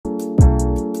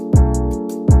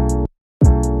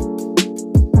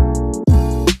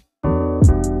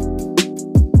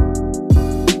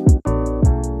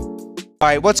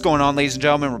Alright, what's going on, ladies and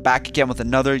gentlemen? We're back again with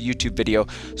another YouTube video.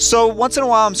 So once in a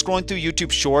while I'm scrolling through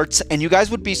YouTube shorts, and you guys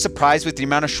would be surprised with the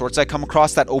amount of shorts I come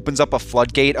across that opens up a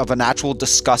floodgate of an actual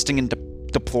disgusting and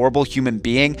deplorable human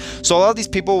being. So a lot of these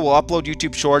people will upload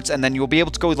YouTube shorts, and then you'll be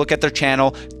able to go look at their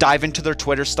channel, dive into their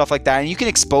Twitter, stuff like that, and you can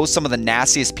expose some of the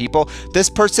nastiest people. This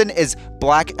person is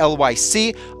Black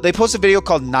LYC. They post a video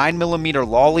called 9mm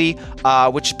Lolly,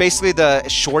 which basically the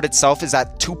short itself is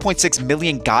at 2.6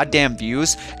 million goddamn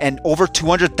views and over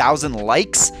 200,000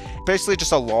 likes. Basically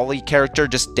just a lolly character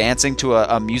just dancing to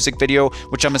a music video,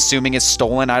 which I'm assuming is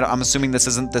stolen. I'm assuming this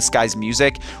isn't this guy's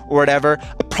music or whatever.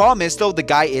 The problem is, though, the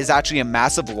guy is actually a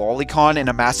massive Lolicon and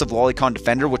a massive Lolicon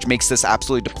defender, which makes this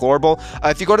absolutely deplorable.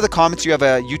 If you go to the comments, you have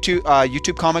a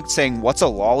YouTube comment saying, "What's a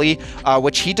lolly?"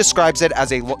 Which he describes it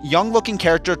as a young-looking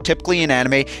character, typically in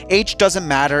anime. Age doesn't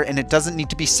matter, and it doesn't need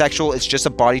to be sexual. It's just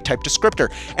a body type descriptor.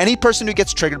 Any person who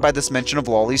gets triggered by this mention of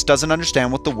lollies doesn't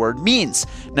understand what the word means.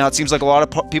 Now, it seems like a lot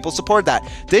of people support that.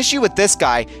 The issue with this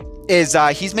guy is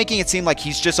he's making it seem like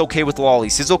he's just okay with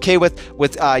lollies. He's okay with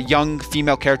young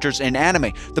female characters in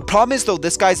anime. The problem is, though,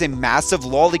 this guy's a massive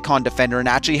Lolicon defender and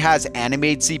actually has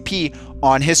animated CP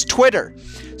on his Twitter.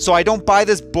 So I don't buy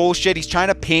this bullshit. He's trying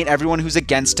to paint everyone who's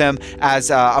against him as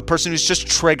a person who's just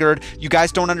triggered. You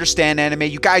guys don't understand anime.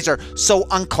 You guys are so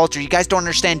uncultured. You guys don't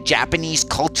understand Japanese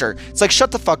culture. It's like,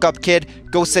 shut the fuck up, kid.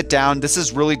 Go sit down. This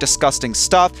is really disgusting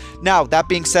stuff. Now, that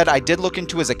being said, I did look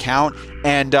into his account,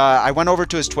 and I went over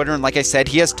to his Twitter, and like I said,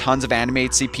 he has tons of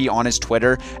animated CP on his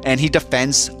Twitter, and he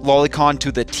defends Lolicon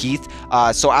to the teeth.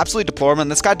 So absolutely deplorable.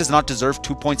 And this guy does not deserve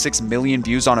 2.6 million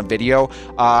views on a video.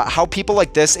 How people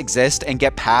like this exist and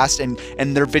get past and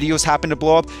their videos happen to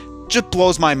blow up just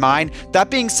blows my mind. That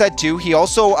being said, too, he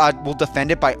also will defend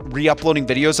it by re-uploading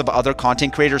videos of other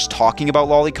content creators talking about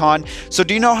Lolicon. So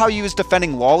do you know how he was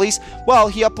defending lollies? Well,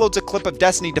 he uploads a clip of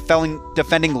Destiny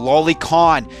defending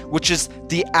Lolicon, which is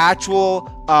the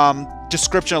actual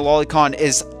description of Lolicon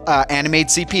is animated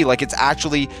CP, like it's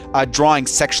actually drawing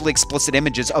sexually explicit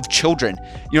images of children.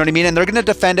 You know what I mean? And they're gonna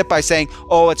defend it by saying,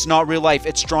 "Oh, it's not real life.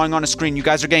 It's drawing on a screen. You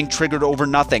guys are getting triggered over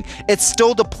nothing." It's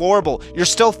still deplorable. You're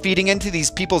still feeding into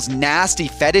these people's nasty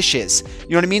fetishes.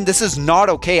 You know what I mean? This is not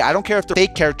okay. I don't care if they're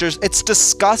fake characters. It's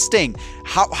disgusting.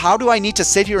 How do I need to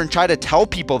sit here and try to tell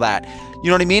people that? You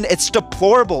know what I mean? It's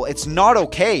deplorable. It's not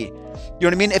okay. You know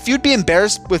what I mean? If you'd be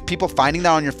embarrassed with people finding that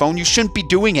on your phone, you shouldn't be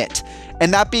doing it.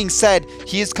 And that being said,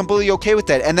 he is completely okay with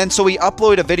it. And then so he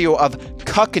uploaded a video of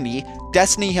Cuckany,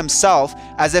 Destiny himself,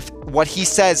 as if what he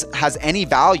says has any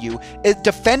value,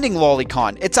 defending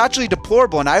Lolicon. It's actually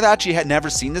deplorable, and I've actually had never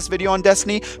seen this video on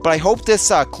Destiny, but I hope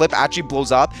this clip actually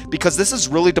blows up, because this is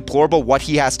really deplorable what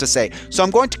he has to say. So I'm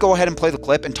going to go ahead and play the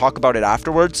clip and talk about it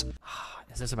afterwards.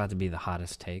 Is this about to be the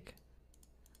hottest take?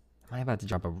 Am I about to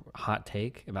drop a hot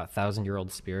take about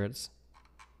 1,000-year-old spirits?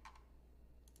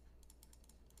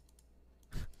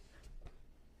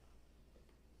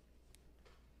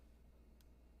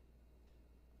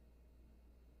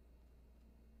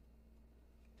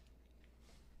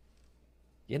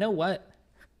 You know what?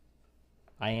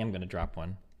 I am gonna drop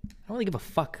one. I don't really give a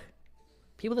fuck.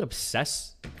 People that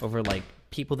obsess over, like,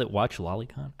 people that watch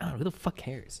Lolicon, I don't know, who the fuck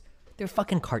cares? They're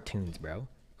fucking cartoons, bro.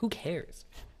 Who cares?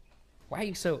 Why are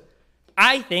you so...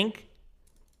 I think,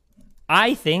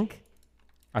 I've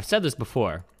said this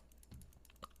before,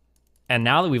 and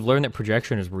now that we've learned that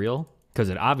projection is real, because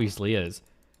it obviously is,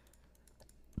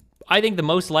 I think the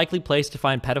most likely place to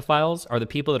find pedophiles are the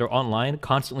people that are online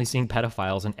constantly seeing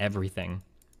pedophiles in everything.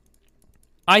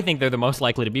 I think they're the most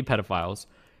likely to be pedophiles.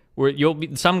 Where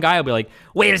some guy will be like,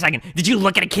 "Wait a second, did you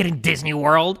look at a kid in Disney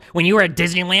World when you were at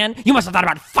Disneyland? You must have thought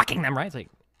about fucking them, right?" It's like,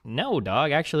 no,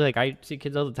 dog. Actually, like, I see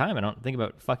kids all the time. I don't think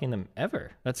about fucking them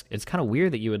ever. It's kind of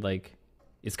weird that you would, like,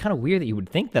 it's kind of weird that you would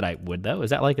think that I would, though. Is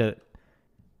that like a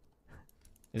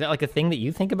thing that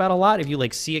you think about a lot? If you,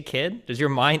 like, see a kid, does your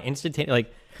mind instantaneously,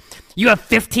 like, you have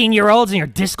 15-year-olds in your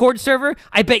Discord server?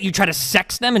 I bet you try to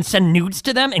sex them and send nudes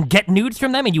to them and get nudes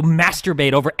from them, and you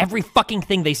masturbate over every fucking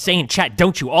thing they say in chat,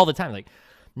 don't you, all the time? Like,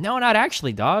 no, not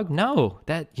actually, dog. No,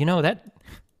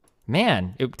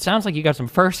 man, it sounds like you got some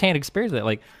first-hand experience with it.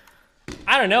 Like,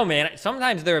 I don't know, man.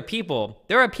 Sometimes there are people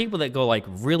that go, like,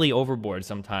 really overboard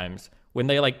sometimes when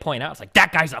they, like, point out, it's like,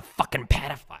 that guy's a fucking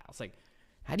pedophile. It's like,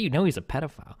 how do you know he's a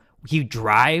pedophile? He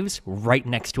drives right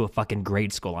next to a fucking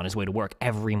grade school on his way to work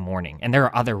every morning, and there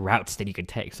are other routes that he could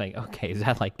take. It's like, okay, is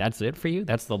that, like, that's it for you?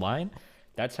 That's the line?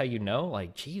 That's how you know?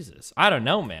 Like, Jesus. I don't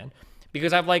know, man.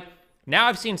 Because Now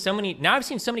I've seen so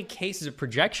many cases of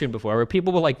projection before where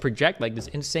people will, like, project, like, this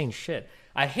insane shit.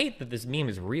 I hate that this meme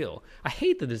is real.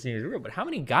 But how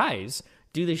many guys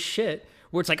do this shit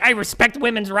where it's like, I respect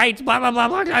women's rights, blah, blah, blah,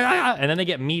 blah, blah, blah. And then they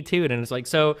get Me Too. And it's like,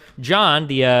 so John,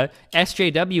 the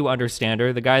SJW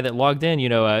understander, the guy that logged in,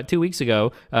 2 weeks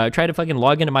ago, tried to fucking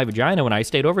log into my vagina when I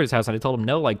stayed over his house, and I told him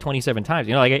no like 27 times.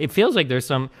 Like, it feels like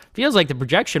feels like the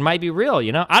projection might be real,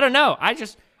 I don't know. I'm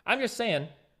just saying,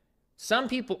 some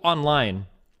people online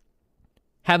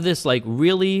have this like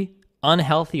really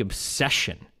unhealthy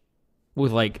obsession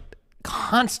with like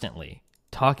constantly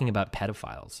talking about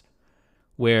pedophiles,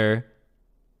 where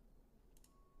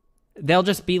they'll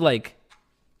just be like,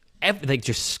 they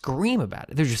just scream about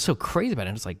it. They're just so crazy about it.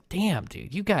 And it's like, damn,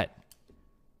 dude, you gotta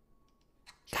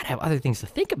have other things to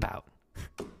think about.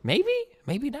 Maybe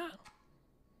not.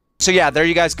 So yeah, there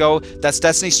you guys go. That's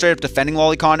Destiny straight up defending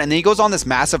Lolicon, and then he goes on this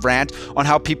massive rant on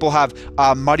how people have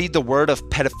muddied the word of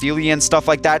pedophilia and stuff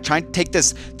like that, trying to take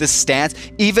this stance,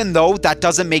 even though that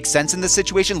doesn't make sense in this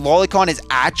situation. Lolicon is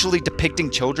actually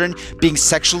depicting children being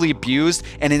sexually abused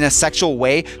and in a sexual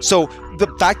way. So the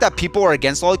fact that people are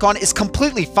against Lolicon is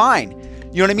completely fine.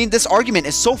 You know what I mean? This argument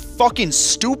is so fucking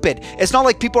stupid. It's not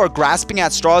like people are grasping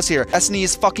at straws here. Destiny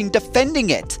is fucking defending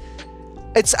it.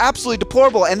 It's absolutely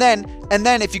deplorable. And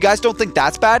then if you guys don't think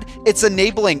that's bad, it's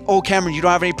enabling. Oh, Cameron, you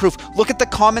don't have any proof. Look at the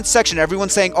comments section.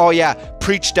 Everyone's saying, oh yeah,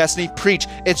 preach, Destiny, preach.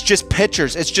 It's just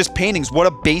pictures. It's just paintings. What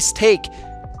a base take.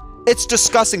 It's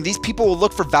disgusting. These people will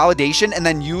look for validation and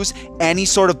then use any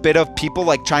sort of bit of people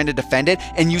like trying to defend it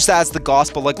and use that as the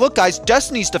gospel. Like, look guys,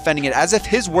 Destiny's defending it, as if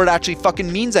his word actually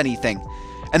fucking means anything.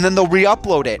 And then they'll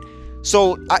re-upload it.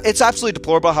 So it's absolutely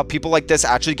deplorable how people like this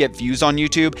actually get views on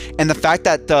YouTube, and the fact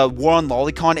that the war on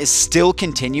Lolicon is still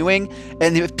continuing,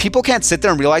 and if people can't sit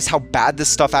there and realize how bad this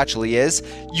stuff actually is,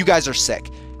 you guys are sick.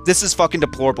 This is fucking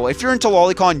deplorable. If you're into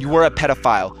Lolicon, you are a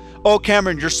pedophile. Oh,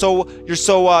 Cameron, you're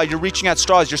reaching at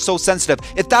straws. You're so sensitive.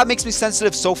 If that makes me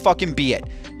sensitive, so fucking be it.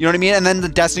 You know what I mean? And then the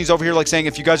Destiny's over here like saying,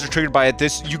 if you guys are triggered by it,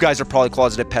 you guys are probably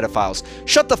closeted pedophiles.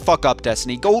 Shut the fuck up,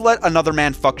 Destiny. Go let another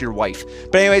man fuck your wife.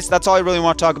 But anyways, that's all I really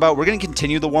want to talk about. We're going to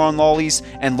continue the war on lollies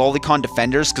and Lolicon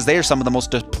defenders, because they are some of the most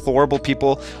deplorable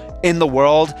people in the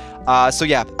world. So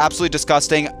yeah, absolutely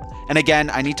disgusting. And again,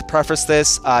 I need to preface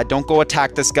this. Don't go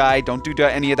attack this guy. Don't do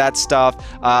any of that stuff.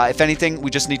 If anything,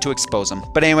 we just need to expose him.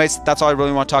 But anyways, that's all I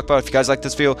really want to talk about. If you guys like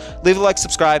this video, leave a like,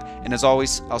 subscribe, and as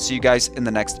always, I'll see you guys in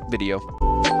the next video.